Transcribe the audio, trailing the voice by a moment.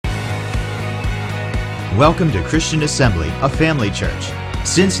Welcome to Christian Assembly, a family church.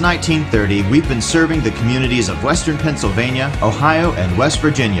 Since 1930, we've been serving the communities of Western Pennsylvania, Ohio, and West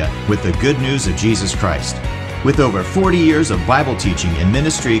Virginia with the good news of Jesus Christ. With over 40 years of Bible teaching and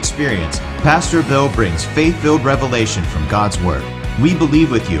ministry experience, Pastor Bill brings faith-filled revelation from God's Word. We believe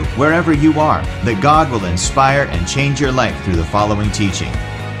with you, wherever you are, that God will inspire and change your life through the following teaching.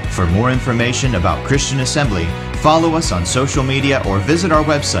 For more information about Christian Assembly, follow us on social media or visit our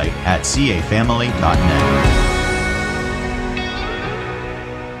website at cafamily.net.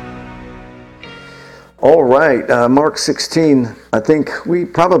 All right, Mark 16, I think we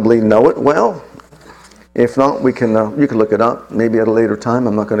probably know it well. If not, you can look it up, maybe at a later time.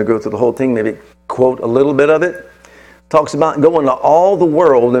 I'm not going to go through the whole thing, maybe quote a little bit of it. Talks about going to all the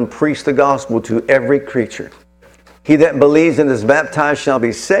world and preach the gospel to every creature. He that believes and is baptized shall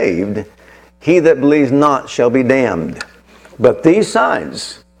be saved. He that believes not shall be damned. But these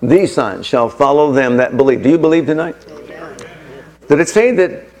signs shall follow them that believe. Do you believe tonight? Did it say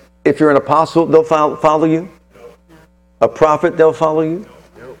that if you're an apostle, they'll follow you? A prophet, they'll follow you?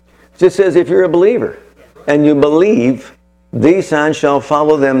 It just says if you're a believer and you believe, these signs shall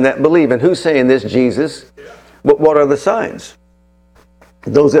follow them that believe. And who's saying this? Jesus. What are the signs?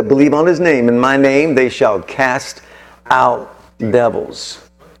 Those that believe on His name. In my name, they shall cast out devils.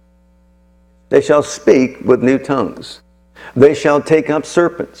 They shall speak with new tongues. They shall take up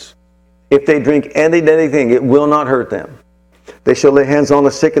serpents. If they drink any deadly thing, it will not hurt them. They shall lay hands on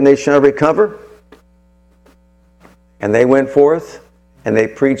the sick and they shall recover. And they went forth and they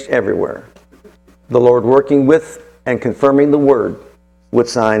preached everywhere, the Lord working with and confirming the word with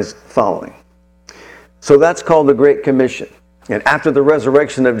signs following. So that's called the Great Commission. And after the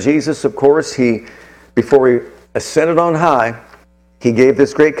resurrection of Jesus, of course, before He ascended on high, He gave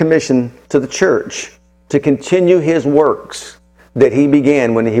this Great Commission to the church to continue His works that He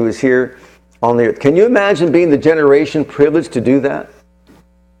began when He was here on the earth. Can you imagine being the generation privileged to do that?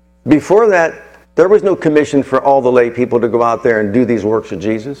 Before that, there was no commission for all the lay people to go out there and do these works of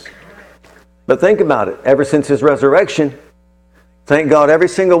Jesus. But think about it. Ever since His resurrection, thank God every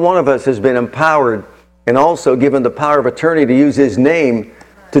single one of us has been empowered and also given the power of attorney to use His name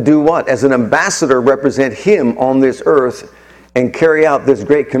to do what? As an ambassador, represent Him on this earth and carry out this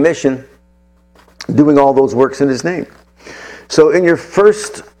Great Commission, doing all those works in His name. So in your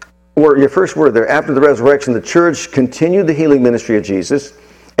first word there, after the resurrection, the church continued the healing ministry of Jesus,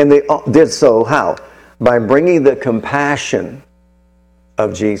 and they did so how? By bringing the compassion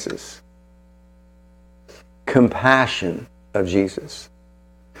of Jesus. Compassion of Jesus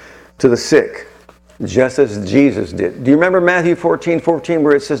to the sick, just as Jesus did. Do you remember Matthew 14:14,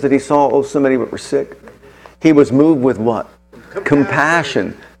 where it says that He saw so many that were sick? He was moved with what?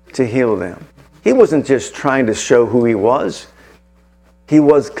 Compassion to heal them. He wasn't just trying to show who He was. He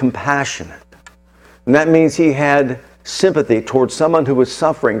was compassionate. And that means He had sympathy towards someone who was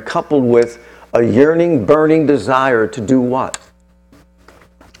suffering, coupled with a yearning, burning desire to do what?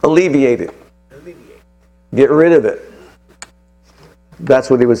 Alleviate it. Get rid of it. That's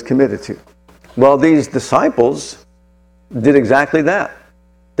what He was committed to. Well, these disciples did exactly that.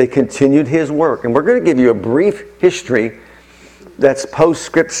 They continued His work. And we're going to give you a brief history that's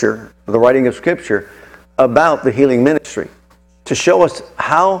post-Scripture, the writing of Scripture, about the healing ministry, to show us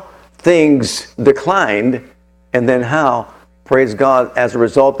how things declined and then how, praise God, as a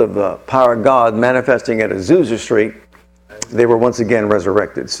result of the power of God manifesting at Azusa Street, they were once again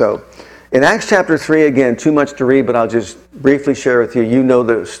resurrected. So in Acts chapter 3, again, too much to read, but I'll just briefly share with you. You know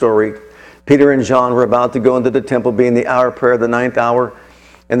the story. Peter and John were about to go into the temple, being the hour of prayer, the 9th hour.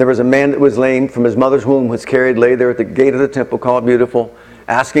 And there was a man that was lame from his mother's womb, was carried, lay there at the gate of the temple called Beautiful,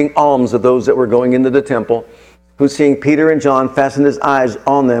 asking alms of those that were going into the temple, who, seeing Peter and John, fastened his eyes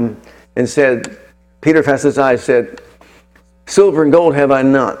on them and said, Peter fastened his eyes, said, silver and gold have I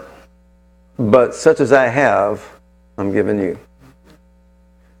not, but such as I have, I'm giving you.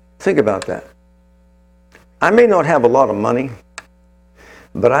 Think about that. I may not have a lot of money,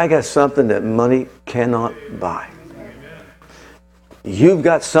 but I got something that money cannot buy. You've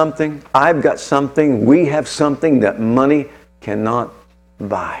got something, I've got something, we have something that money cannot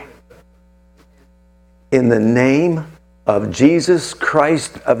buy. In the name of Jesus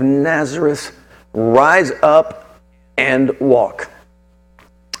Christ of Nazareth, rise up and walk.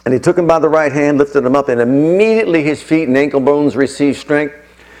 And He took him by the right hand, lifted him up, and immediately his feet and ankle bones received strength.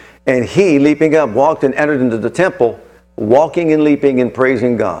 And he, leaping up, walked and entered into the temple, walking and leaping and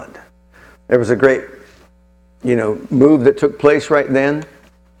praising God. There was a great, move that took place right then.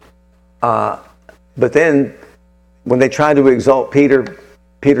 But then, when they tried to exalt Peter,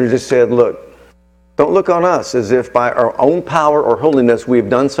 Peter just said, look, don't look on us as if by our own power or holiness we've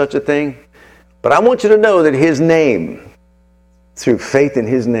done such a thing. But I want you to know that his name, through faith in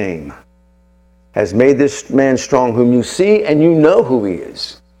his name, has made this man strong whom you see and you know who he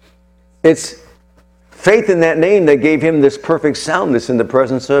is. It's faith in that name that gave him this perfect soundness in the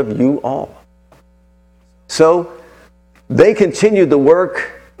presence of you all. So they continued the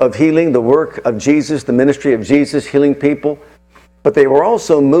work of healing, the work of Jesus, the ministry of Jesus, healing people. But they were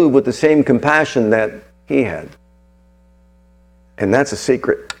also moved with the same compassion that he had. And that's a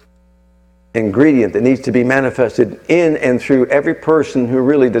secret ingredient that needs to be manifested in and through every person who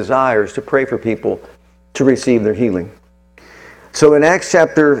really desires to pray for people to receive their healing. So in Acts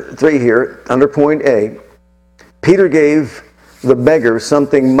chapter 3 here, under point A, Peter gave the beggar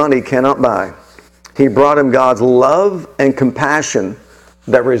something money cannot buy. He brought him God's love and compassion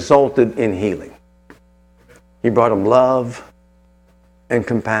that resulted in healing. He brought him love and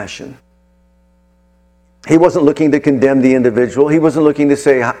compassion. He wasn't looking to condemn the individual. He wasn't looking to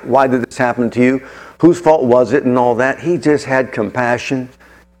say, why did this happen to you? Whose fault was it and all that? He just had compassion.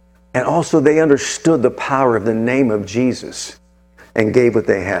 And also they understood the power of the name of Jesus and gave what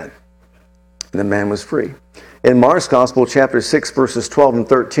they had. And the man was free. In Mark's Gospel, chapter 6, verses 12 and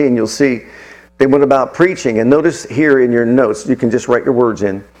 13, you'll see they went about preaching. And notice here in your notes, you can just write your words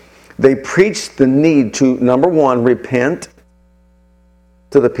in. They preached the need to, number one, repent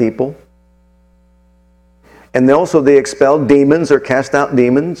to the people. And they expelled demons or cast out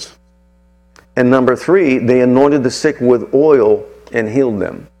demons. And number 3, they anointed the sick with oil and healed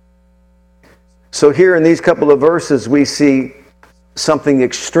them. So here in these couple of verses, we see something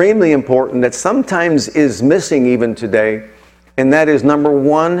extremely important that sometimes is missing even today. And that is, number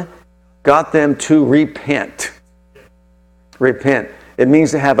 1, got them to repent. Repent. It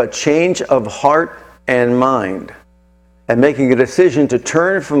means to have a change of heart and mind. And making a decision to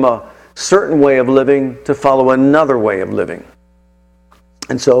turn from a certain way of living to follow another way of living.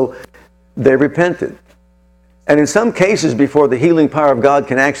 And so they repented. And in some cases, before the healing power of God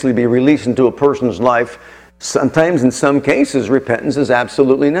can actually be released into a person's life, sometimes in some cases repentance is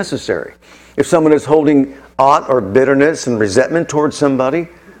absolutely necessary. If someone is holding aught or bitterness and resentment towards somebody,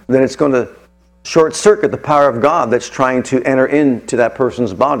 then it's going to short circuit the power of God that's trying to enter into that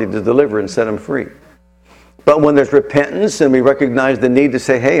person's body to deliver and set them free. But when there's repentance and we recognize the need to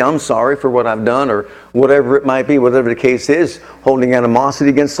say, hey, I'm sorry for what I've done, or whatever it might be, whatever the case is, holding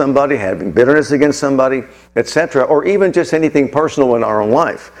animosity against somebody, having bitterness against somebody, etc., or even just anything personal in our own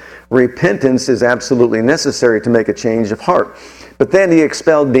life, repentance is absolutely necessary to make a change of heart. But then he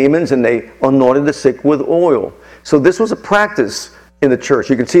expelled demons and they anointed the sick with oil. So this was a practice in the church.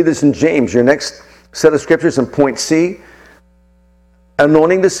 You can see this in James, your next set of scriptures in point C.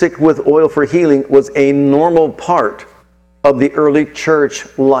 Anointing the sick with oil for healing was a normal part of the early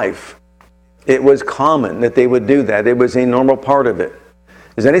church life. It was common that they would do that. It was a normal part of it.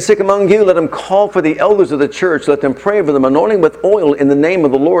 Is any sick among you? Let them call for the elders of the church. Let them pray for them, anointing with oil in the name of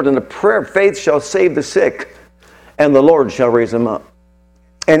the Lord. And the prayer of faith shall save the sick, and the Lord shall raise them up.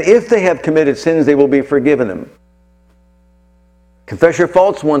 And if they have committed sins, they will be forgiven them. Confess your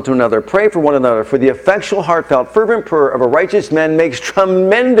faults one to another. Pray for one another. For the effectual, heartfelt, fervent prayer of a righteous man makes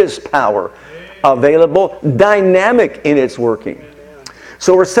tremendous power available, dynamic in its working.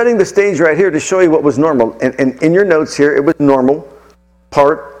 So we're setting the stage right here to show you what was normal. And in your notes here, it was normal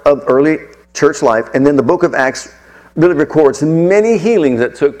part of early church life. And then the book of Acts really records many healings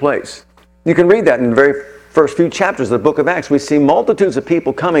that took place. You can read that in the very first few chapters of the book of Acts. We see multitudes of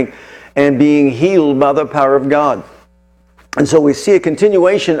people coming and being healed by the power of God. And so we see a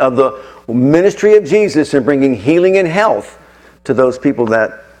continuation of the ministry of Jesus in bringing healing and health to those people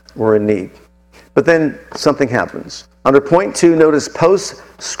that were in need. But then something happens. Under point 2, notice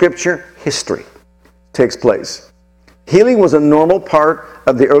post-scripture history takes place. Healing was a normal part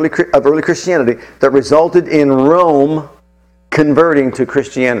of the early Christianity that resulted in Rome converting to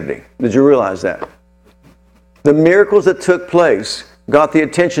Christianity. Did you realize that? The miracles that took place got the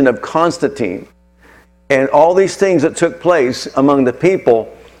attention of Constantine. And all these things that took place among the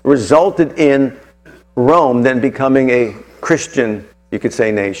people resulted in Rome then becoming a Christian, you could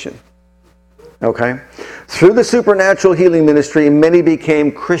say, nation. Okay? Through the supernatural healing ministry, many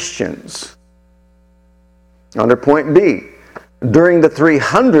became Christians. Under point B, during the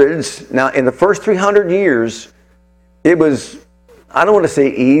 300s, now in the first 300 years, it was, I don't want to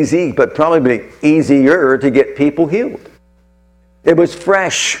say easy, but probably easier to get people healed. It was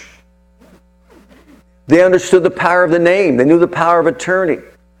fresh. They understood the power of the name. They knew the power of attorney.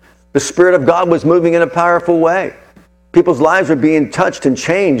 The Spirit of God was moving in a powerful way. People's lives were being touched and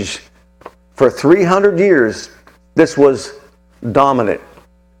changed. For 300 years, this was dominant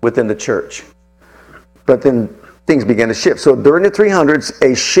within the church. But then things began to shift. So during the 300s,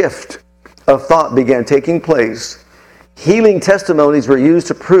 a shift of thought began taking place. Healing testimonies were used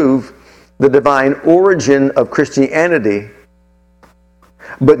to prove the divine origin of Christianity,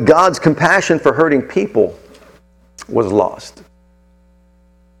 but God's compassion for hurting people was lost.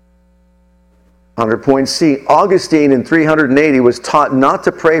 Under point C, Augustine in 380 was taught not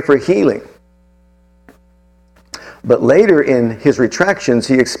to pray for healing. But later in his retractions,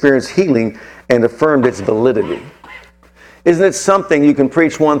 he experienced healing and affirmed its validity. Isn't it something you can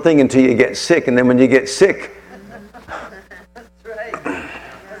preach one thing until you get sick, and then when you get sick,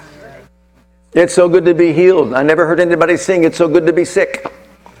 it's so good to be healed. I never heard anybody sing, it's so good to be sick.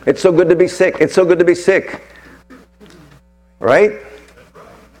 It's so good to be sick. It's so good to be sick. Right?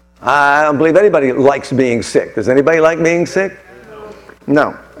 I don't believe anybody likes being sick. Does anybody like being sick?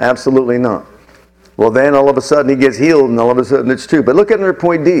 No, absolutely not. Well, then all of a sudden he gets healed, and all of a sudden it's true. But look at under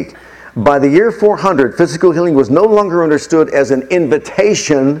point D. By the year 400, physical healing was no longer understood as an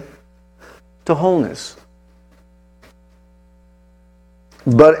invitation to wholeness,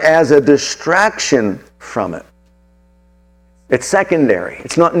 but as a distraction from it. It's secondary.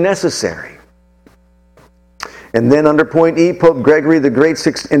 It's not necessary. And then under point E, Pope Gregory the Great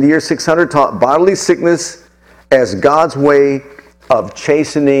in the year 600 taught bodily sickness as God's way of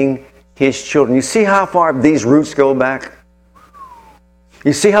chastening His children. You see how far these roots go back?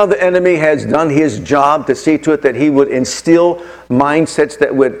 You see how the enemy has done his job to see to it that he would instill mindsets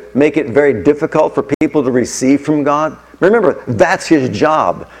that would make it very difficult for people to receive from God? Remember, that's his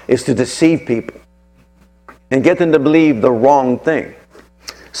job, is to deceive people and get them to believe the wrong thing.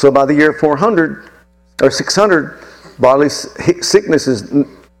 So by the year 400 or 600, bodily sickness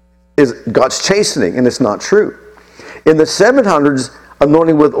is God's chastening, and it's not true. In the 700s,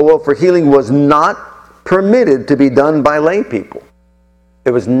 anointing with oil for healing was not permitted to be done by lay people. It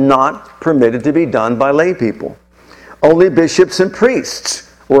was not permitted to be done by lay people. Only bishops and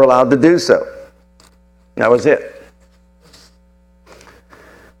priests were allowed to do so. That was it.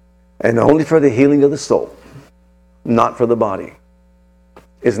 And only for the healing of the soul, not for the body.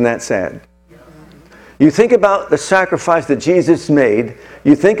 Isn't that sad? You think about the sacrifice that Jesus made.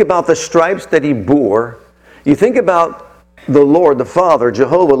 You think about the stripes that He bore. You think about the Lord, the Father,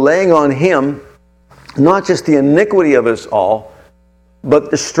 Jehovah, laying on Him not just the iniquity of us all,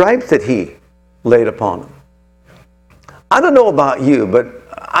 but the stripes that He laid upon Him. I don't know about you, but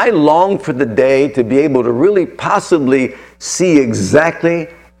I long for the day to be able to really possibly see exactly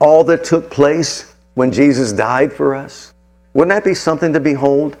all that took place when Jesus died for us. Wouldn't that be something to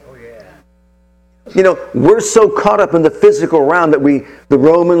behold? You know, we're so caught up in the physical realm that the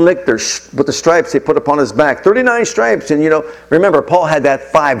Roman lictor, with the stripes they put upon His back, 39 stripes. And remember, Paul had that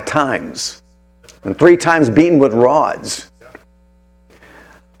 5 times. And 3 times beaten with rods.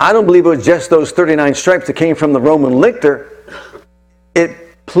 I don't believe it was just those 39 stripes that came from the Roman lictor.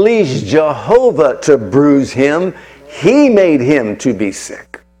 It pleased Jehovah to bruise Him. He made Him to be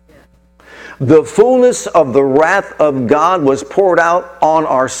sick. The fullness of the wrath of God was poured out on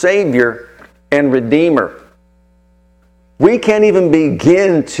our Savior and Redeemer. We can't even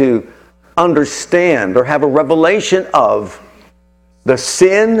begin to understand or have a revelation of the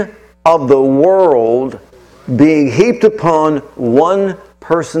sin of the world being heaped upon one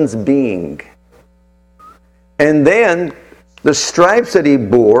person's being. And then the stripes that He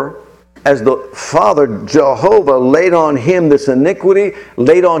bore, as the Father Jehovah laid on Him this iniquity,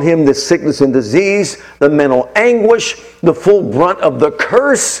 laid on Him this sickness and disease, the mental anguish, the full brunt of the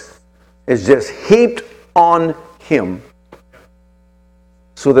curse is just heaped on Him,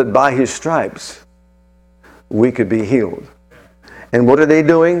 so that by His stripes we could be healed. And what are they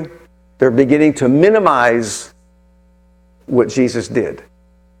doing? They're beginning to minimize what Jesus did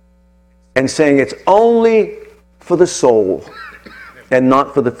and saying it's only for the soul and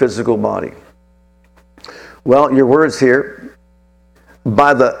not for the physical body. Well, your words here,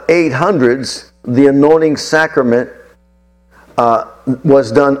 by the 800s, the anointing sacrament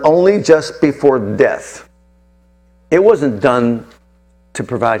was done only just before death. It wasn't done to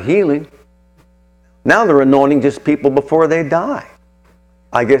provide healing. Now they're anointing just people before they die.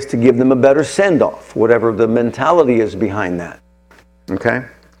 I guess to give them a better send-off, whatever the mentality is behind that. Okay?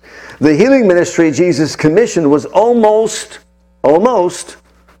 The healing ministry Jesus commissioned was almost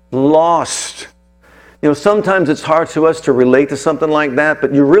lost. Sometimes it's hard to us to relate to something like that,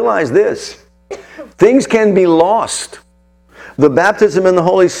 but you realize this. Things can be lost. The baptism in the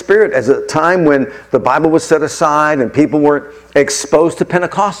Holy Spirit, as a time when the Bible was set aside and people weren't exposed to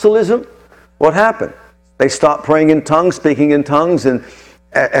Pentecostalism, what happened? They stopped praying in tongues, speaking in tongues, and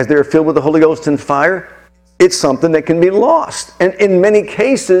as they were filled with the Holy Ghost and fire, it's something that can be lost. And in many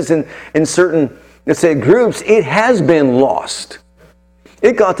cases, in certain, let's say, groups, it has been lost.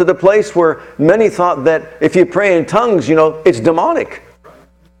 It got to the place where many thought that if you pray in tongues, it's demonic.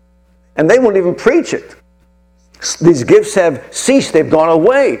 And they wouldn't even preach it. These gifts have ceased, they've gone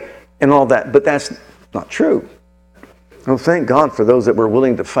away, and all that. But that's not true. Oh, thank God for those that were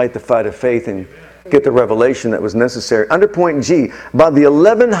willing to fight the fight of faith and get the revelation that was necessary. Under point G, by the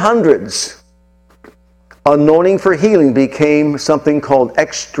 1100s, anointing for healing became something called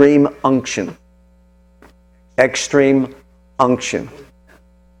extreme unction. Extreme unction.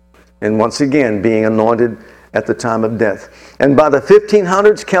 And once again, being anointed at the time of death. And by the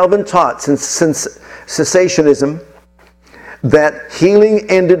 1500s, Calvin taught, since cessationism, that healing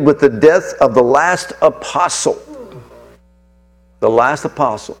ended with the death of the last apostle. The last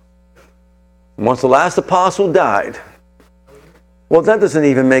apostle. And once the last apostle died, well, that doesn't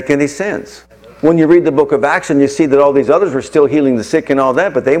even make any sense. When you read the book of Acts and you see that all these others were still healing the sick and all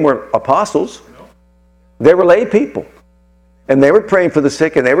that, but they weren't apostles. They were lay people. And they were praying for the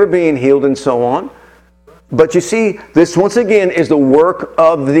sick and they were being healed and so on. But you see, this once again is the work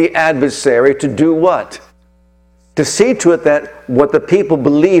of the adversary to do what? To see to it that what the people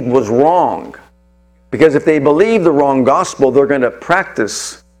believed was wrong. Because if they believe the wrong gospel, they're going to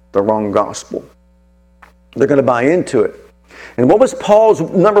practice the wrong gospel. They're going to buy into it. And what was Paul's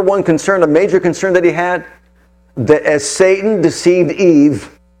number one concern, a major concern that he had? That as Satan deceived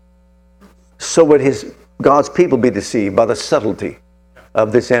Eve, so would God's people be deceived by the subtlety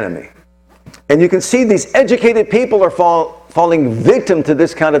of this enemy. And you can see these educated people are falling victim to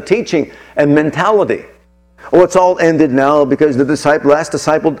this kind of teaching and mentality. Oh, it's all ended now because the last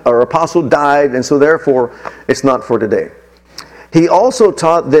disciple or apostle died, and so therefore it's not for today. He also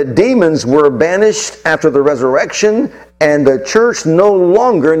taught that demons were banished after the resurrection and the church no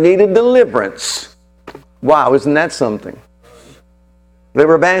longer needed deliverance. Wow, isn't that something? They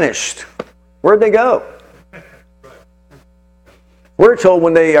were banished. Where'd they go? We're told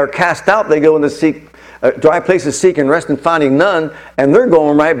when they are cast out, they go into dry places, seek and rest, and finding none, and they're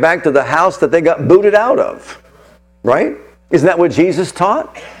going right back to the house that they got booted out of. Right? Isn't that what Jesus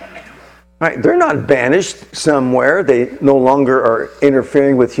taught? Right? They're not banished somewhere. They no longer are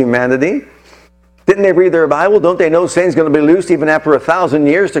interfering with humanity. Didn't they read their Bible? Don't they know Satan's going to be loosed even after 1,000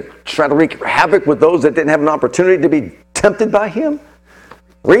 years to try to wreak havoc with those that didn't have an opportunity to be tempted by him?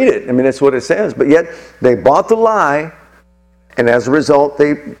 Read it. I mean, that's what it says. But yet, they bought the lie, and as a result,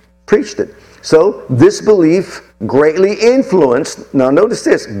 they preached it. So, this belief greatly influenced, now notice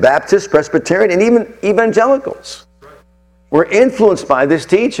this, Baptist, Presbyterian, and even evangelicals were influenced by this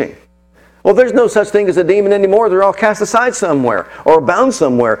teaching. Well, there's no such thing as a demon anymore. They're all cast aside somewhere or bound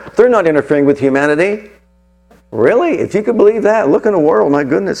somewhere. They're not interfering with humanity. Really? If you could believe that, look in the world, my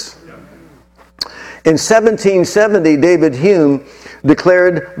goodness. In 1770, David Hume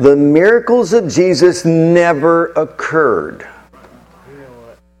declared the miracles of Jesus never occurred.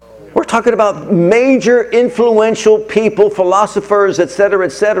 We're talking about major influential people, philosophers,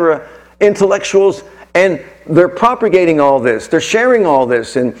 etc., intellectuals, and they're propagating all this. They're sharing all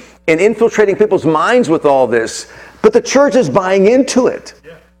this and infiltrating people's minds with all this. But the church is buying into it.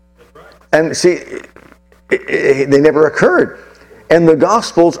 And see, they never occurred. And the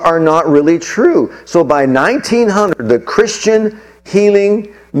Gospels are not really true. So by 1900, the Christian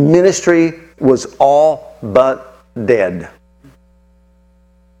healing ministry was all but dead.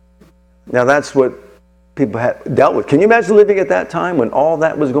 Now that's what people had dealt with. Can you imagine living at that time when all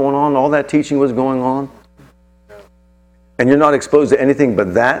that was going on, all that teaching was going on? And you're not exposed to anything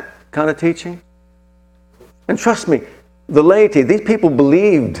but that kind of teaching? And trust me, the laity, these people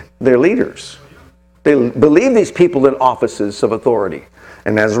believed their leaders. They believed these people in offices of authority.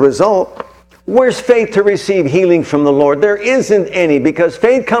 And as a result, where's faith to receive healing from the Lord? There isn't any, because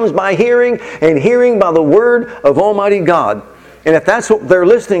faith comes by hearing, and hearing by the word of Almighty God. And if that's what they're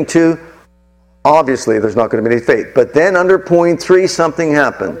listening to, obviously there's not going to be any faith. But then under point 3, something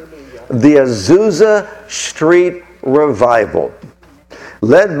happened. The Azusa Street Revival,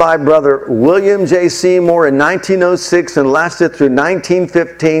 led by Brother William J. Seymour in 1906 and lasted through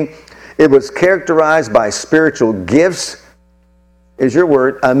 1915. It was characterized by spiritual gifts, is your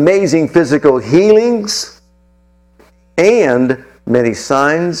word, amazing physical healings, and many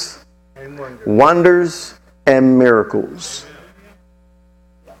signs, wonders, and miracles.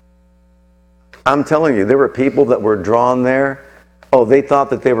 I'm telling you, there were people that were drawn there. Oh, they thought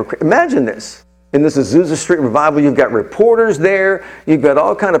that they were... Imagine this. In this Azusa Street Revival, you've got reporters there. You've got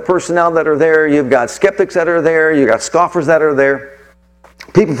all kind of personnel that are there. You've got skeptics that are there. You've got scoffers that are there.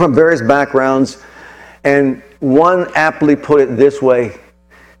 People from various backgrounds. And one aptly put it this way.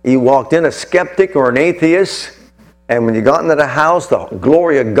 You walked in, a skeptic or an atheist, And when you got into the house, the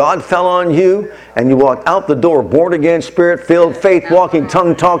glory of God fell on you, and you walked out the door, born again, spirit-filled, faith-walking,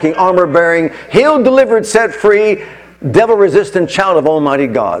 tongue-talking, armor-bearing, healed, delivered, set free, devil-resistant child of Almighty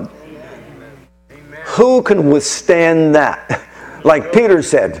God. Who can withstand that? Like Peter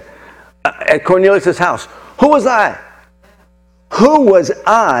said at Cornelius' house, who was I? Who was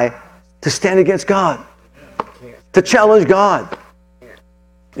I to stand against God? To challenge God?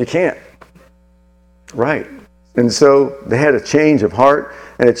 You can't. Right. And so they had a change of heart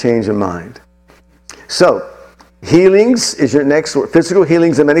and a change of mind. So, healings is your next word. Physical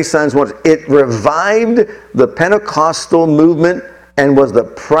healings and many signs and wonders. It revived the Pentecostal movement and was the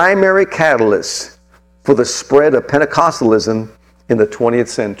primary catalyst for the spread of Pentecostalism in the 20th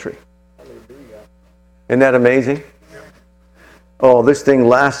century. Isn't that amazing? Oh, this thing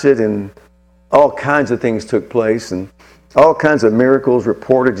lasted, and all kinds of things took place, and all kinds of miracles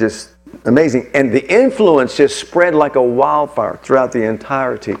reported, just amazing. And the influence just spread like a wildfire throughout the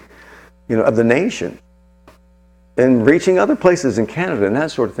entirety, of the nation, and reaching other places in Canada and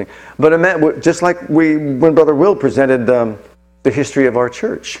that sort of thing. But it meant, just like when Brother Will presented the history of our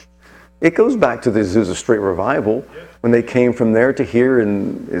church, it goes back to the Azusa Street revival when they came from there to here,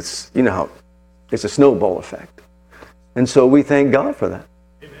 and it's it's a snowball effect. And so we thank God for that.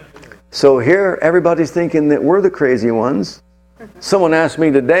 So here, everybody's thinking that we're the crazy ones. Someone asked me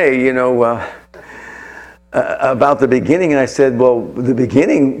today, about the beginning, and I said, well, the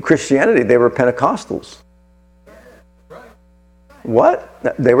beginning, Christianity, they were Pentecostals. What?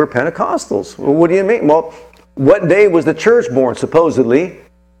 They were Pentecostals. Well, what do you mean? Well, what day was the church born, supposedly?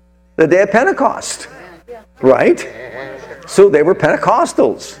 The day of Pentecost. Right? So they were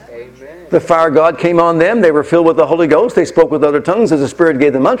Pentecostals. The fire of God came on them. They were filled with the Holy Ghost. They spoke with other tongues as the Spirit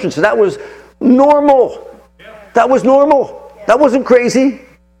gave them utterance. So that was normal. That was normal. That wasn't crazy.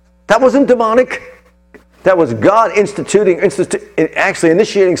 That wasn't demonic. That was God actually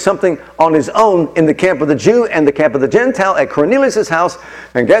initiating something on His own in the camp of the Jew and the camp of the Gentile at Cornelius' house.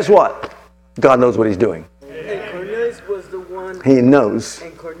 And guess what? God knows what He's doing. And Cornelius was the one. He knows.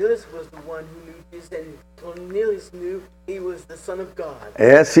 And Cornelius was the one who knew Jesus, and Cornelius knew he was the Son of God.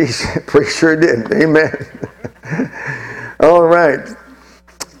 Yes, he pretty sure did. Amen. All right.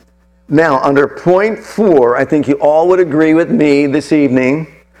 Now, under point 4, I think you all would agree with me this evening,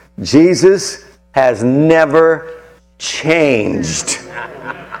 Jesus has never changed.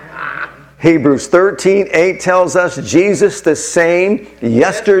 Hebrews 13:8 tells us Jesus the same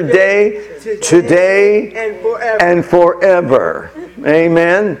yesterday, today, and forever.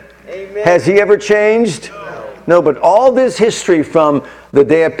 Amen. Amen. Has He ever changed? No, but all this history from the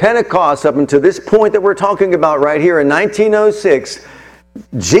day of Pentecost up until this point that we're talking about right here in 1906,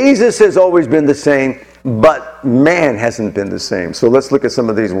 Jesus has always been the same, but man hasn't been the same. So let's look at some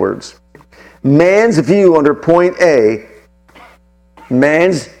of these words. Man's view under point A,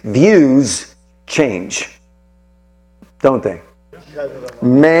 man's views change, don't they?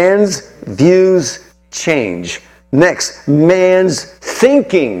 Man's views change. Next, man's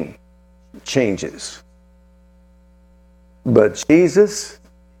thinking changes. But Jesus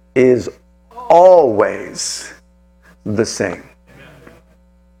is always the same.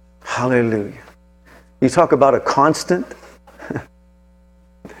 Hallelujah. You talk about a constant.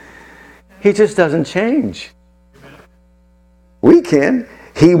 He just doesn't change. We can.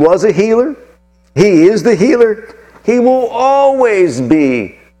 He was a healer. He is the healer. He will always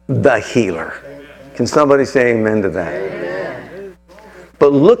be the healer. Can somebody say amen to that? Amen.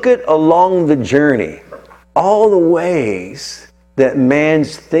 But look at along the journey, all the ways that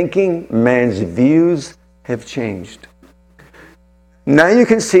man's thinking, man's views have changed. Now you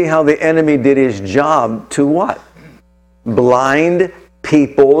can see how the enemy did his job to what? Blind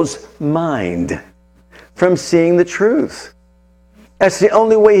people's mind from seeing the truth. That's the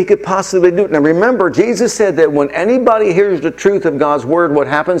only way he could possibly do it. Now remember, Jesus said that when anybody hears the truth of God's word, what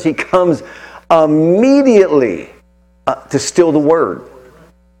happens? He comes immediately to steal the word.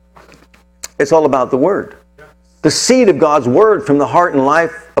 It's all about the word. The seed of God's word from the heart and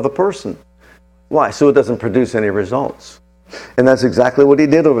life of a person. Why? So it doesn't produce any results. And that's exactly what he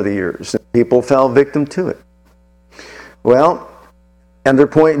did over the years. People fell victim to it. Well, under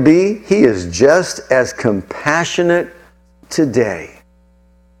point B, he is just as compassionate today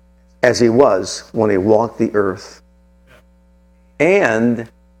as he was when he walked the earth. And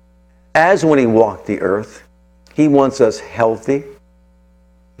as when he walked the earth, he wants us healthy,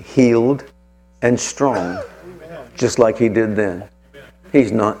 healed, and strong, just like he did then.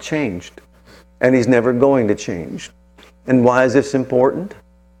 He's not changed. And he's never going to change. And why is this important?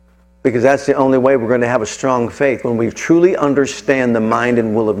 Because that's the only way we're going to have a strong faith, when we truly understand the mind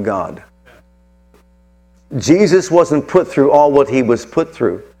and will of God. Jesus wasn't put through all what he was put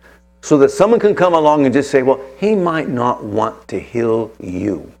through so that someone can come along and just say, well, he might not want to heal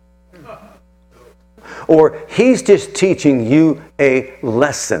you. Or he's just teaching you a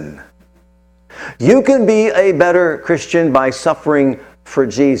lesson. You can be a better Christian by suffering for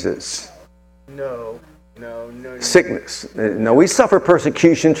Jesus. No. Sickness. No, we suffer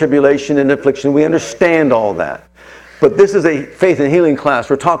persecution, tribulation, and affliction. We understand all that. But this is a faith and healing class.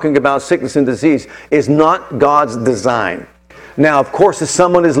 We're talking about sickness and disease. Is not God's design. Now, of course, if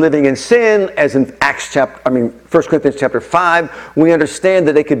someone is living in sin, as in 1 Corinthians chapter 5, we understand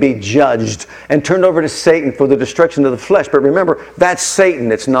that they could be judged and turned over to Satan for the destruction of the flesh. But remember, that's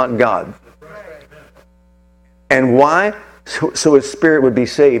Satan, it's not God. And why? So his spirit would be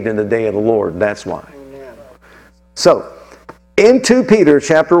saved in the day of the Lord. That's why. So, in 2 Peter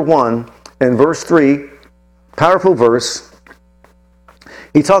chapter 1 and verse 3, powerful verse,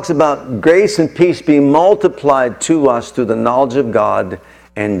 he talks about grace and peace being multiplied to us through the knowledge of God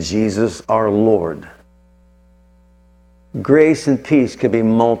and Jesus our Lord. Grace and peace can be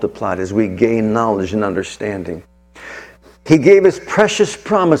multiplied as we gain knowledge and understanding. He gave us precious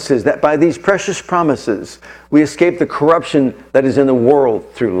promises, that by these precious promises we escape the corruption that is in the world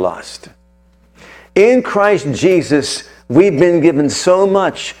through lust. In Christ Jesus, we've been given so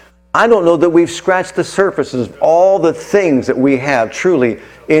much. I don't know that we've scratched the surface of all the things that we have truly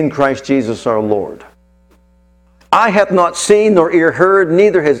in Christ Jesus our Lord. Eye hath not seen nor ear heard,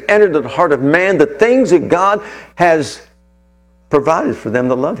 neither has entered the heart of man the things that God has provided for them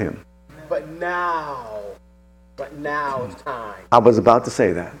that love Him. But now it's time. I was about to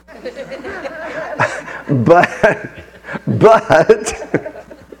say that. but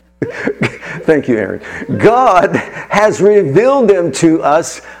thank you, Aaron. God has revealed them to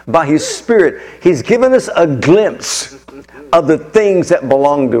us by His Spirit. He's given us a glimpse of the things that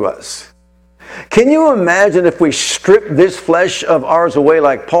belong to us. Can you imagine if we strip this flesh of ours away,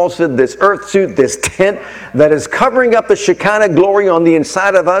 like Paul said, this earth suit, this tent that is covering up the Shekinah glory on the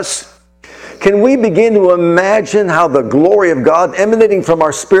inside of us? Can we begin to imagine how the glory of God emanating from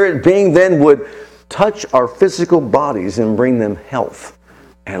our spirit being then would touch our physical bodies and bring them health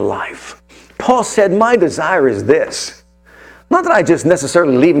and life? Paul said, my desire is this. Not that I just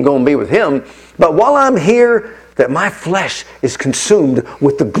necessarily leave and go and be with Him, but while I'm here, that my flesh is consumed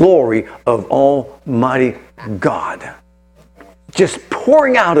with the glory of Almighty God. Just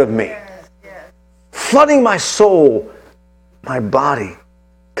pouring out of me. Flooding my soul, my body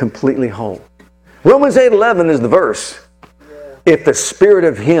completely whole. Romans 8:11 is the verse. If the Spirit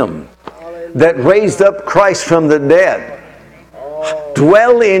of Him that raised up Christ from the dead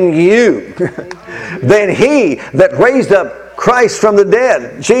dwell in you, then He that raised up Christ from the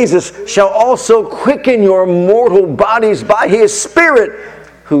dead, Jesus, shall also quicken your mortal bodies by His Spirit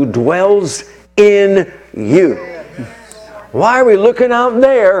who dwells in you. Why are we looking out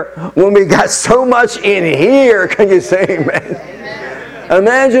there when we got so much in here? Can you say amen?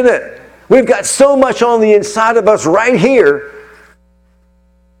 Imagine it. We've got so much on the inside of us right here.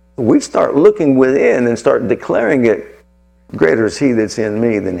 We start looking within and start declaring it. Greater is He that's in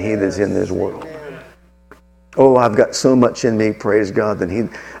me than he that's in this world. Oh, I've got so much in me, praise God, than He.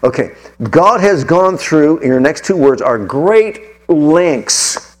 Okay, God has gone through, in your next two words, are great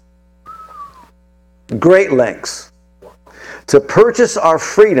lengths. Great lengths. To purchase our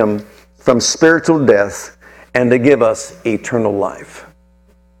freedom from spiritual death and to give us eternal life.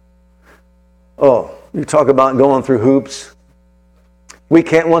 Oh, you talk about going through hoops. We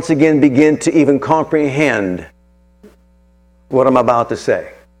can't once again begin to even comprehend what I'm about to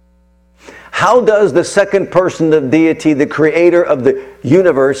say. How does the second person of deity, the creator of the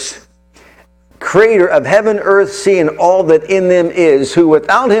universe, creator of heaven, earth, sea, and all that in them is, who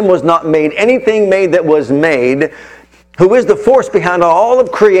without Him was not made anything made that was made, who is the force behind all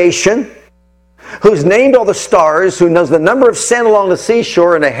of creation, who's named all the stars, who knows the number of sand along the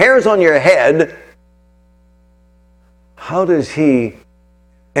seashore and the hairs on your head, how does He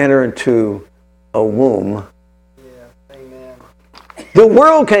enter into a womb? The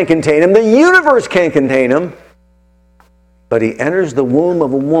world can't contain Him. The universe can't contain Him. But He enters the womb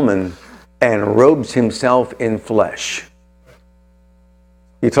of a woman and robes Himself in flesh.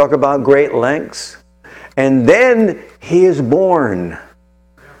 You talk about great lengths. And then He is born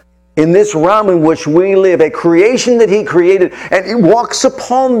in this realm in which we live, a creation that He created, and He walks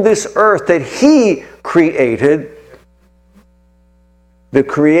upon this earth that He created, the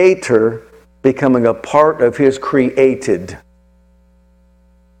Creator becoming a part of His created.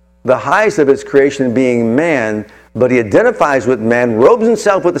 The highest of His creation being man, but He identifies with man, robes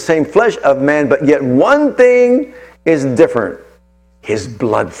Himself with the same flesh of man, but yet one thing is different: His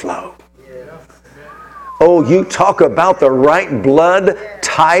blood flow. Oh, you talk about the right blood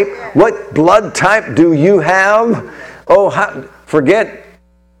type. What blood type do you have? Oh, forget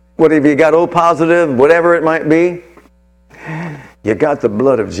what have you got, O positive, whatever it might be. You got the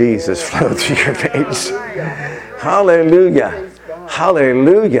blood of Jesus flowing through your veins. Hallelujah.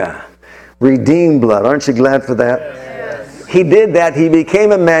 Hallelujah. Redeemed blood. Aren't you glad for that? He did that. He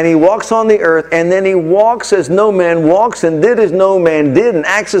became a man. He walks on the earth, and then he walks as no man walks, and did as no man did, and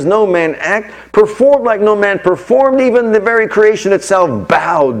acts as no man act, performed like no man performed. Even the very creation itself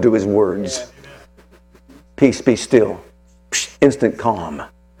bowed to his words. Peace, be still. Instant calm.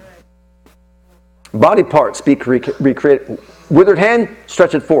 Body parts be recreated. Withered hand,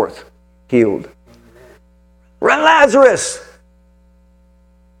 stretch it forth. Healed. Run, Lazarus!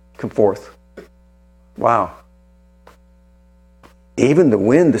 Come forth. Wow. Even the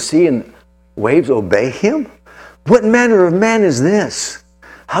wind, the sea, and waves obey him? What manner of man is this?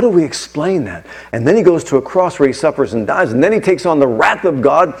 How do we explain that? And then he goes to a cross where he suffers and dies, and then he takes on the wrath of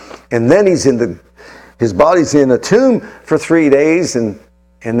God, and then his body's in a tomb for 3 days, and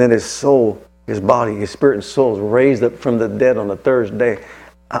then his soul, his body, his spirit and soul is raised up from the dead on the third day.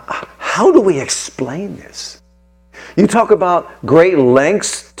 How do we explain this? You talk about great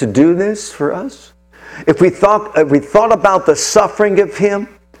lengths to do this for us? If we thought about the suffering of him,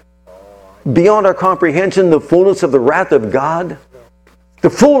 beyond our comprehension, the fullness of the wrath of God, the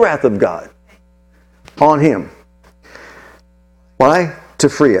full wrath of God on him. Why? To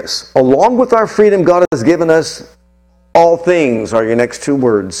free us. Along with our freedom, God has given us all things, are your next two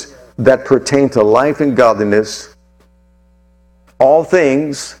words, that pertain to life and godliness. All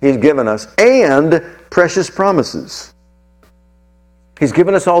things he's given us, and precious promises. He's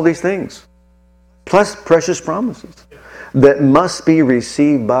given us all these things. Plus precious promises that must be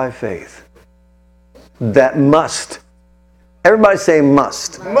received by faith. That must. Everybody say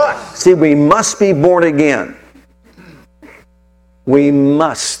must. Must. See, we must be born again. We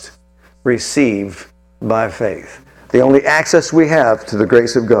must receive by faith. The only access we have to the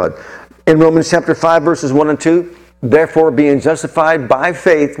grace of God. In Romans chapter 5, verses 1 and 2, therefore being justified by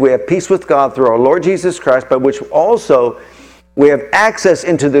faith, we have peace with God through our Lord Jesus Christ, by which also we have access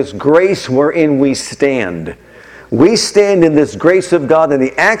into this grace wherein we stand. We stand in this grace of God, and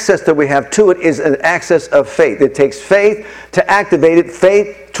the access that we have to it is an access of faith. It takes faith to activate it,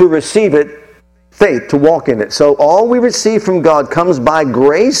 faith to receive it, faith to walk in it. So all we receive from God comes by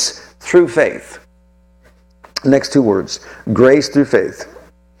grace through faith. Next two words, grace through faith.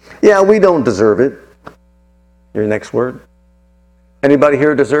 Yeah, we don't deserve it. Your next word. Anybody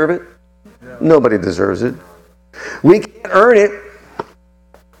here deserve it? No. Nobody deserves it. We can't earn it.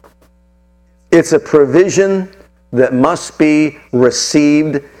 It's a provision that must be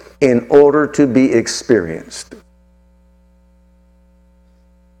received in order to be experienced.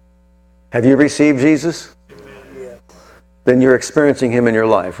 Have you received Jesus? Yes. Then you're experiencing him in your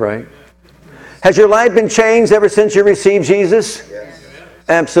life, right? Has your life been changed ever since you received Jesus? Yes.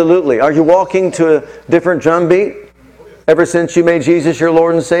 Absolutely. Are you walking to a different drum beat ever since you made Jesus your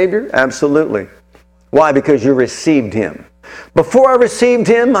Lord and Savior? Absolutely. Why? Because you received him. Before I received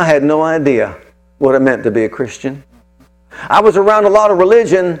him, I had no idea what it meant to be a Christian. I was around a lot of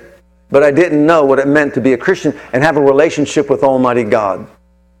religion, but I didn't know what it meant to be a Christian and have a relationship with Almighty God.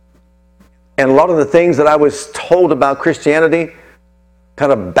 And a lot of the things that I was told about Christianity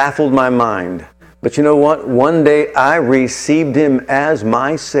kind of baffled my mind. But you know what? One day I received him as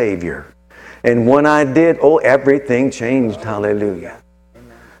my Savior. And when I did, everything changed. Hallelujah.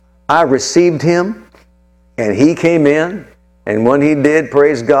 I received him, and he came in. And when he did,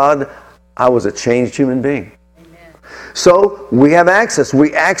 praise God, I was a changed human being. Amen. So we have access.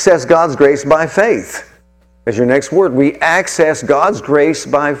 We access God's grace by faith. As your next word, we access God's grace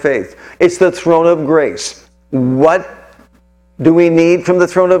by faith. It's the throne of grace. What do we need from the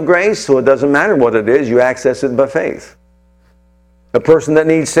throne of grace? So it doesn't matter what it is, you access it by faith. A person that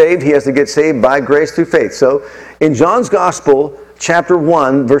needs saved, he has to get saved by grace through faith. So in John's Gospel, chapter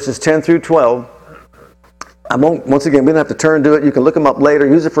 1, verses 10 through 12, once again, we don't have to turn to it. You can look them up later.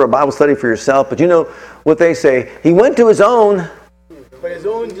 Use it for a Bible study for yourself. But you know what they say. He went to his own. But his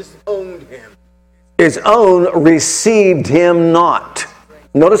own disowned him. His own received him not.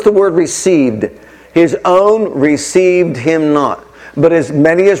 Notice the word received. His own received him not. But as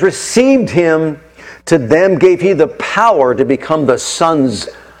many as received him, to them gave he the power to become the sons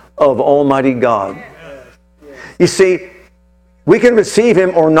of Almighty God. You see, we can receive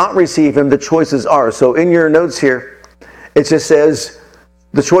him or not receive him. The choice is ours. So in your notes here, it just says,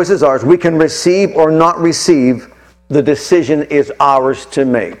 the choice is ours. We can receive or not receive. The decision is ours to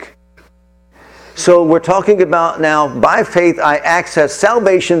make. So we're talking about now, by faith, I access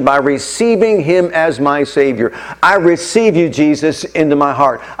salvation by receiving Him as my Savior. I receive you, Jesus, into my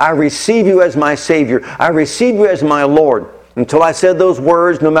heart. I receive you as my Savior. I receive you as my Lord. Until I said those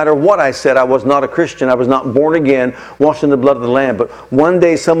words, no matter what I said, I was not a Christian. I was not born again, washed in the blood of the Lamb. But one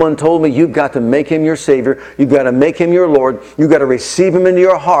day someone told me, you've got to make Him your Savior. You've got to make Him your Lord. You've got to receive Him into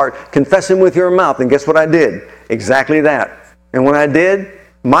your heart, confess Him with your mouth. And guess what I did? Exactly that. And when I did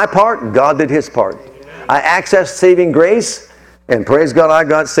my part, God did His part. I accessed saving grace, and praise God, I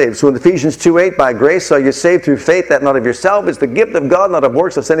got saved. So in Ephesians 2:8, by grace are you saved through faith, that not of yourself. It's the gift of God, not of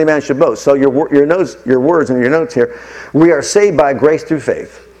works, lest any man should boast. So your words and your notes here, we are saved by grace through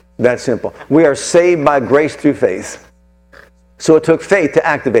faith. That's simple. We are saved by grace through faith. So it took faith to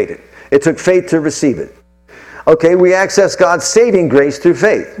activate it. It took faith to receive it. Okay, we access God's saving grace through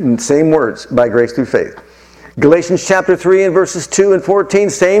faith. Same words, by grace through faith. Galatians chapter 3 and verses 2 and 14,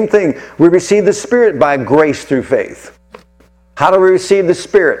 same thing. We receive the Spirit by grace through faith. How do we receive the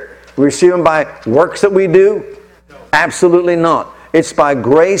Spirit? We receive Him by works that we do? Absolutely not. It's by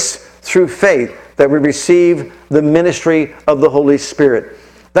grace through faith that we receive the ministry of the Holy Spirit.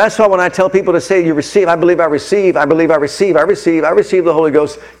 That's why when I tell people to say, you receive, I believe I receive, I believe I receive, I receive, I receive the Holy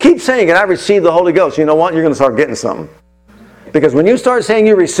Ghost. Keep saying it, I receive the Holy Ghost. You know what? You're going to start getting something. Because when you start saying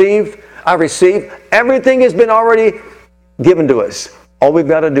you receive, I receive, everything has been already given to us. All we've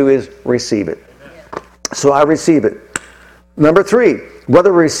got to do is receive it. So I receive it. Number 3,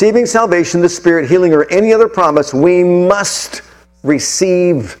 whether we're receiving salvation, the Spirit, healing, or any other promise, we must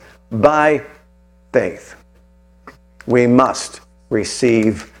receive by faith. We must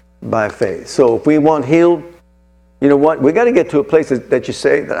receive by faith. So if we want healed, you know what? We got to get to a place that you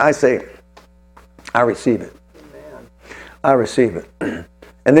say, that I say, I receive it. I receive it.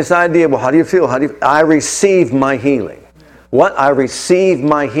 And this idea, well, how do you feel? I receive my healing. What? I receive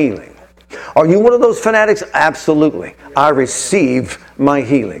my healing. Are you one of those fanatics? Absolutely. I receive my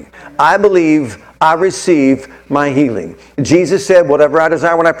healing. I believe I receive my healing. Jesus said, whatever I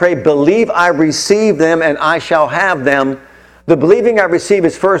desire when I pray, believe I receive them and I shall have them. The believing I receive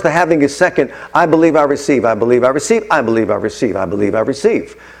is first, the having is second. I believe I receive. I believe I receive. I believe I receive. I believe I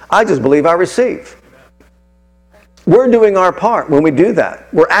receive. I just believe I receive. We're doing our part when we do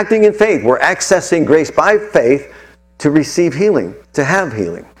that. We're acting in faith. We're accessing grace by faith to receive healing, to have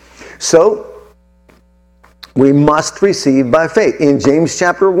healing. So, we must receive by faith. In James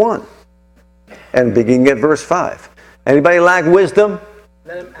chapter 1, and beginning at verse 5. Anybody lack wisdom?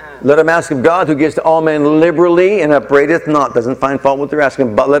 Let him ask of God, who gives to all men liberally and upbraideth not. Doesn't find fault with their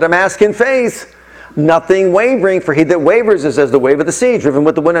asking, but let him ask in faith. Nothing wavering, for he that wavers is as the wave of the sea, driven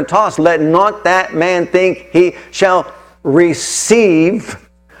with the wind and tossed. Let not that man think he shall receive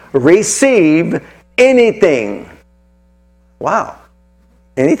anything. Wow.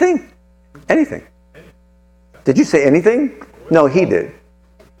 Anything? Anything. Did you say anything? No, he did.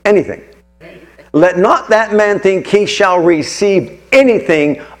 Anything. Let not that man think he shall receive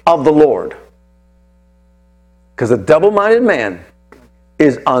anything of the Lord. Because a double-minded man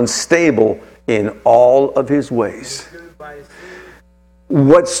is unstable in all of his ways.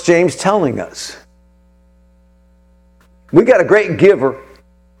 What's James telling us? We got a great giver.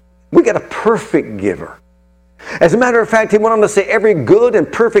 We got a perfect giver. As a matter of fact, he went on to say, every good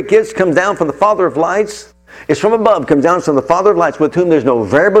and perfect gift comes down from the Father of lights. It's from above, comes down from the Father of lights, with whom there's no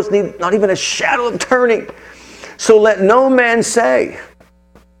variables, not even a shadow of turning. So let no man say,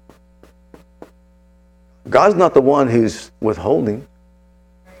 God's not the one who's withholding.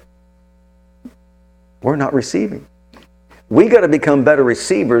 We're not receiving. We got to become better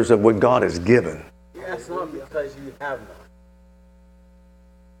receivers of what God has given. That's not because you have not.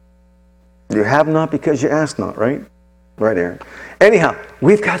 You have not because you ask not, right? Right, Aaron. Anyhow,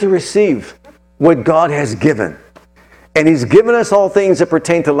 we've got to receive what God has given. And He's given us all things that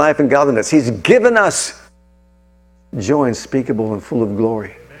pertain to life and godliness. He's given us joy unspeakable and full of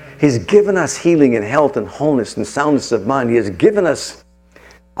glory. He's given us healing and health and wholeness and soundness of mind. He has given us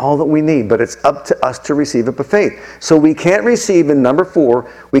all that we need, but it's up to us to receive it by faith. So we can't receive, in number 4,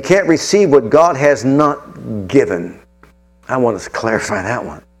 we can't receive what God has not given. I want to clarify that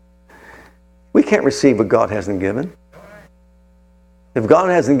one. We can't receive what God hasn't given. If God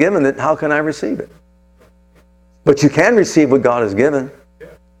hasn't given it, how can I receive it? But you can receive what God has given.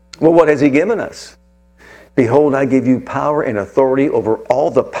 Well, what has He given us? Behold, I give you power and authority over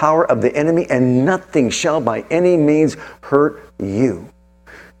all the power of the enemy, and nothing shall by any means hurt you.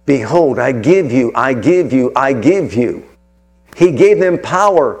 Behold, I give you, I give you, I give you. He gave them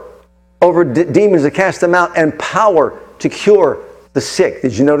power over demons to cast them out, and power to cure the sick.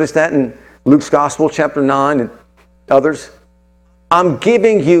 Did you notice that in Luke's Gospel, chapter 9, and others? I'm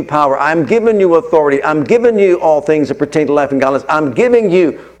giving you power. I'm giving you authority. I'm giving you all things that pertain to life and godliness. I'm giving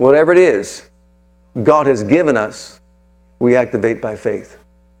you whatever it is God has given us. We activate by faith.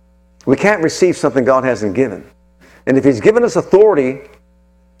 We can't receive something God hasn't given. And if He's given us authority,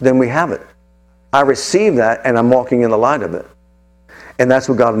 then we have it. I receive that and I'm walking in the light of it. And that's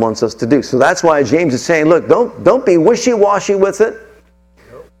what God wants us to do. So that's why James is saying, look, don't be wishy-washy with it.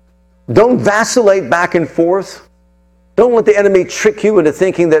 Don't vacillate back and forth. Don't let the enemy trick you into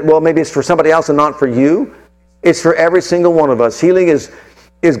thinking that, well, maybe it's for somebody else and not for you. It's for every single one of us. Healing is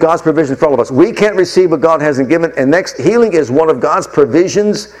God's provision for all of us. We can't receive what God hasn't given. And next, healing is one of God's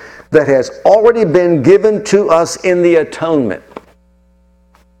provisions that has already been given to us in the atonement.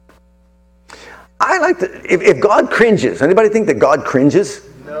 I like to, if God cringes, anybody think that God cringes?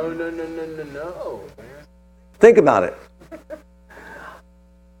 No. Think about it.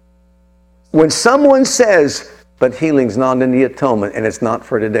 When someone says, but healing's not in the atonement and it's not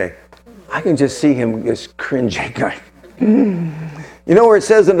for today, I can just see him just cringing. You know where it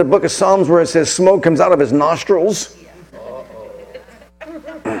says in the book of Psalms where it says smoke comes out of his nostrils?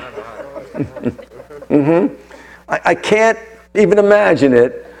 I can't even imagine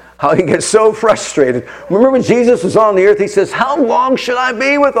it, how he gets so frustrated. Remember when Jesus was on the earth, he says, how long should I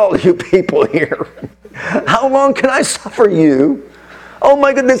be with all you people here? How long can I suffer you? Oh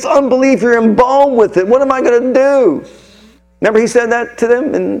my goodness, unbelief, you're embalmed with it. What am I going to do? Remember he said that to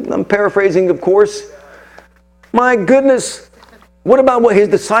them? And I'm paraphrasing, of course. My goodness, what about what his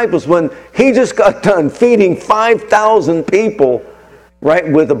disciples, when he just got done feeding 5,000 people,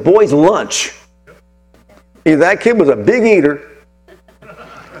 right, with a boy's lunch? Either that kid was a big eater,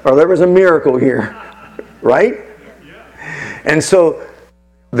 or there was a miracle here, right? And so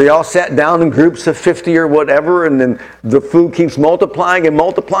they all sat down in groups of 50 or whatever, and then the food keeps multiplying and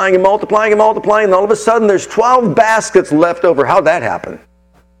multiplying and multiplying and multiplying, and all of a sudden there's 12 baskets left over. How'd that happen?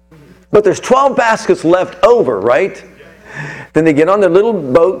 But there's 12 baskets left over, right? Then they get on their little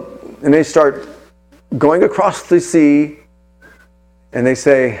boat, and they start going across the sea, and they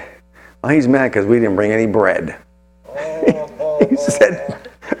say, oh, he's mad because we didn't bring any bread. He said,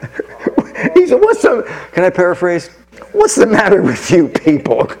 what's the, can I paraphrase? What's the matter with you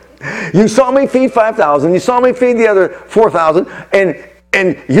people? You saw me feed 5,000. You saw me feed the other 4,000.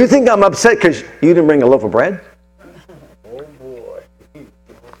 And you think I'm upset because you didn't bring a loaf of bread? Oh boy.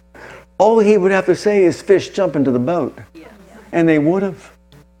 All he would have to say is fish jump into the boat. And they would have.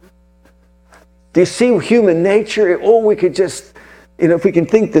 Do you see human nature? Oh, we could just, if we can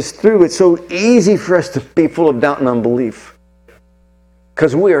think this through, it's so easy for us to be full of doubt and unbelief.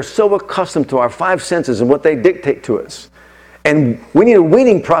 Because we are so accustomed to our five senses and what they dictate to us. And we need a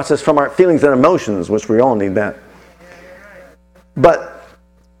weaning process from our feelings and emotions, which we all need that. But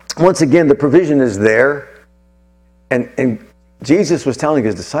once again, the provision is there. And Jesus was telling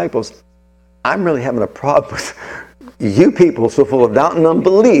his disciples, I'm really having a problem with you people so full of doubt and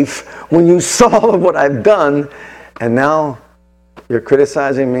unbelief when you saw all of what I've done. And now you're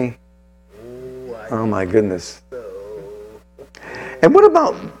criticizing me? Oh my goodness. And what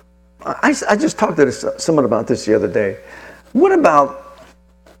about, I just talked to someone about this the other day. What about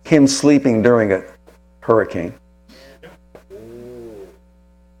him sleeping during a hurricane?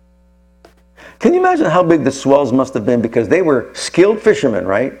 Can you imagine how big the swells must have been? Because they were skilled fishermen,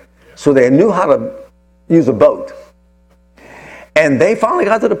 right? So they knew how to use a boat. And they finally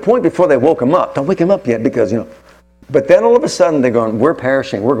got to the point before they woke him up. Don't wake him up yet because, But then all of a sudden they're going, we're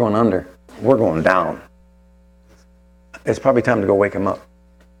perishing, we're going under, we're going down. It's probably time to go wake him up.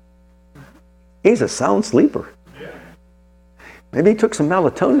 He's a sound sleeper. Maybe he took some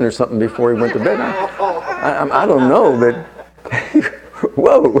melatonin or something before he went to bed. I don't know, but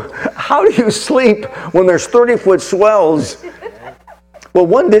whoa, how do you sleep when there's 30-foot swells? Well,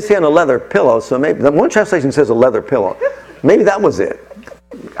 one did say on a leather pillow, so maybe one translation says a leather pillow. Maybe that was it.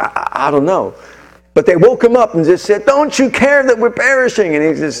 I don't know. But they woke him up and just said, don't you care that we're perishing? And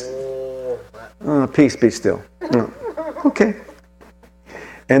he just, peace be still. Okay.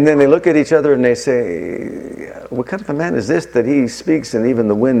 And then they look at each other and they say, what kind of a man is this that he speaks and even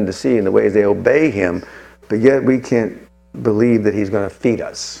the wind, the sea, and the waves, they obey him, but yet we can't believe that he's going to feed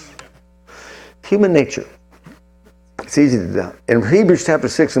us. Human nature. It's easy to doubt. In Hebrews chapter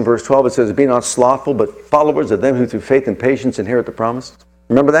 6 and verse 12, it says, be not slothful, but followers of them who through faith and patience inherit the promise.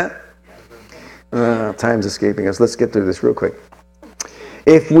 Remember that? Time's escaping us. Let's get through this real quick.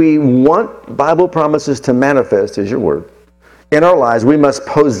 If we want Bible promises to manifest, is your word, in our lives, we must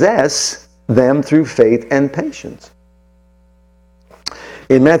possess them through faith and patience.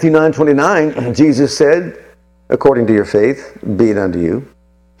 In Matthew 9:29, Jesus said, according to your faith, be it unto you.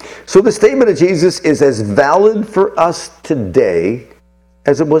 So the statement of Jesus is as valid for us today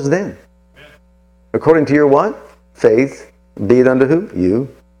as it was then. According to your what? Faith. Be it unto who?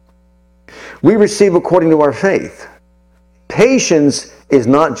 You. We receive according to our faith. Patience is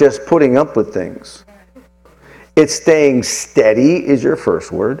not just putting up with things. It's staying steady is your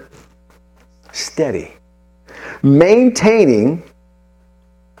first word. Steady. Maintaining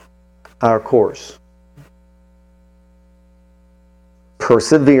our course.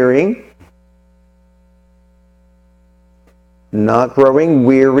 Persevering. Not growing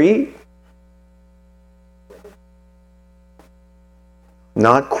weary.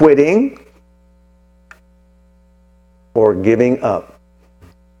 Not quitting or giving up.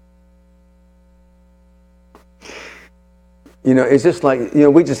 You know, it's just like,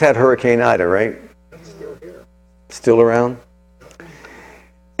 we just had Hurricane Ida, right? Still around.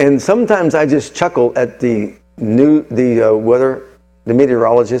 And sometimes I just chuckle at the weather, the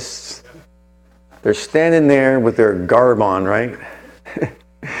meteorologists. They're standing there with their garb on, right?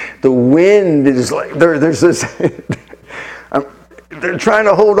 The wind is like, there's this... They're trying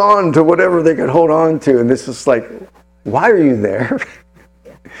to hold on to whatever they can hold on to. And this is like, why are you there?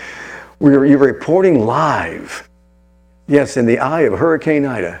 You're reporting live. Yes, in the eye of Hurricane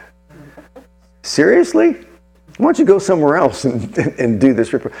Ida. Seriously? Why don't you go somewhere else and do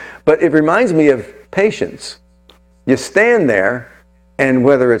this report? But it reminds me of patience. You stand there, and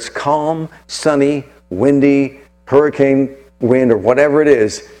whether it's calm, sunny, windy, hurricane wind, or whatever it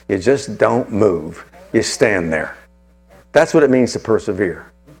is, you just don't move. You stand there. That's what it means to persevere.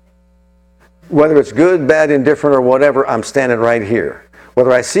 Whether it's good, bad, indifferent, or whatever, I'm standing right here.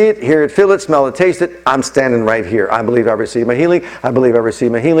 Whether I see it, hear it, feel it, smell it, taste it, I'm standing right here. I believe I received my healing. I believe I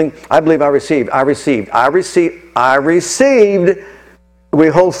received my healing. I believe I received. We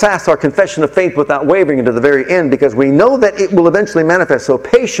hold fast our confession of faith without wavering unto the very end because we know that it will eventually manifest. So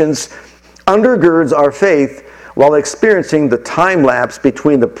patience undergirds our faith while experiencing the time lapse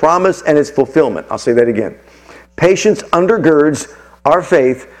between the promise and its fulfillment. I'll say that again. Patience undergirds our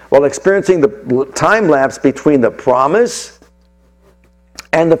faith while experiencing the time lapse between the promise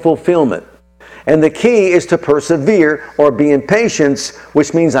and the fulfillment. And the key is to persevere or be in patience,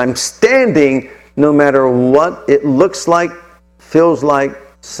 which means I'm standing no matter what it looks like, feels like,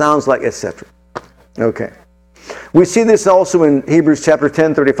 sounds like, etc. Okay. We see this also in Hebrews chapter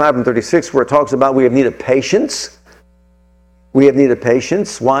 10, 35 and 36, where it talks about we have need of patience. We have need of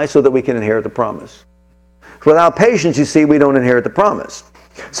patience. Why? So that we can inherit the promise. Without patience, you see, we don't inherit the promise.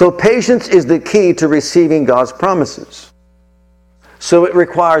 So patience is the key to receiving God's promises. So it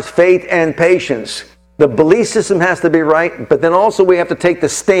requires faith and patience. The belief system has to be right, but then also we have to take the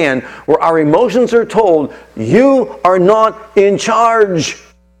stand where our emotions are told, you are not in charge.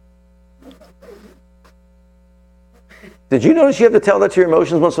 Did you notice you have to tell that to your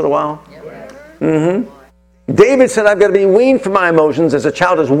emotions once in a while? Mm-hmm. David said, I've got to be weaned from my emotions as a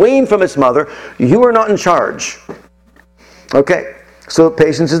child is weaned from its mother. You are not in charge. Okay, so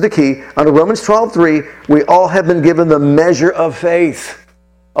patience is the key. Under Romans 12:3, we all have been given the measure of faith.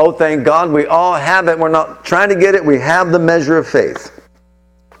 Oh, thank God, we all have it. We're not trying to get it. We have the measure of faith.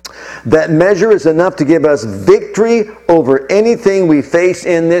 That measure is enough to give us victory over anything we face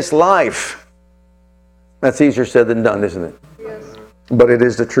in this life. That's easier said than done, isn't it? Yes. But it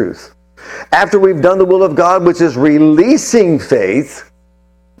is the truth. After we've done the will of God, which is releasing faith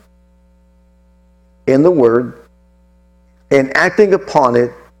in the Word and acting upon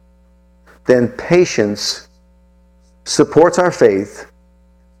it, then patience supports our faith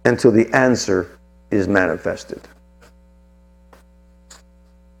until the answer is manifested.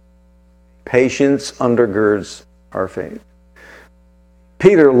 Patience undergirds our faith.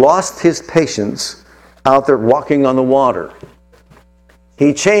 Peter lost his patience out there walking on the water.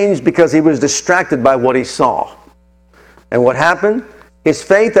 He changed because he was distracted by what he saw. And what happened? His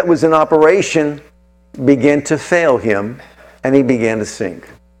faith that was in operation began to fail him, and he began to sink.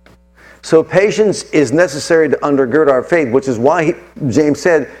 So patience is necessary to undergird our faith, which is why James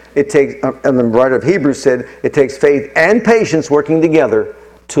said it takes, and the writer of Hebrews said, it takes faith and patience working together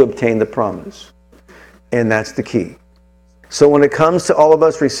to obtain the promise. And that's the key. So when it comes to all of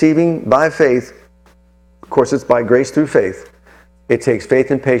us receiving by faith, of course it's by grace through faith, it takes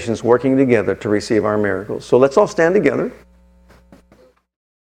faith and patience working together to receive our miracles. So let's all stand together.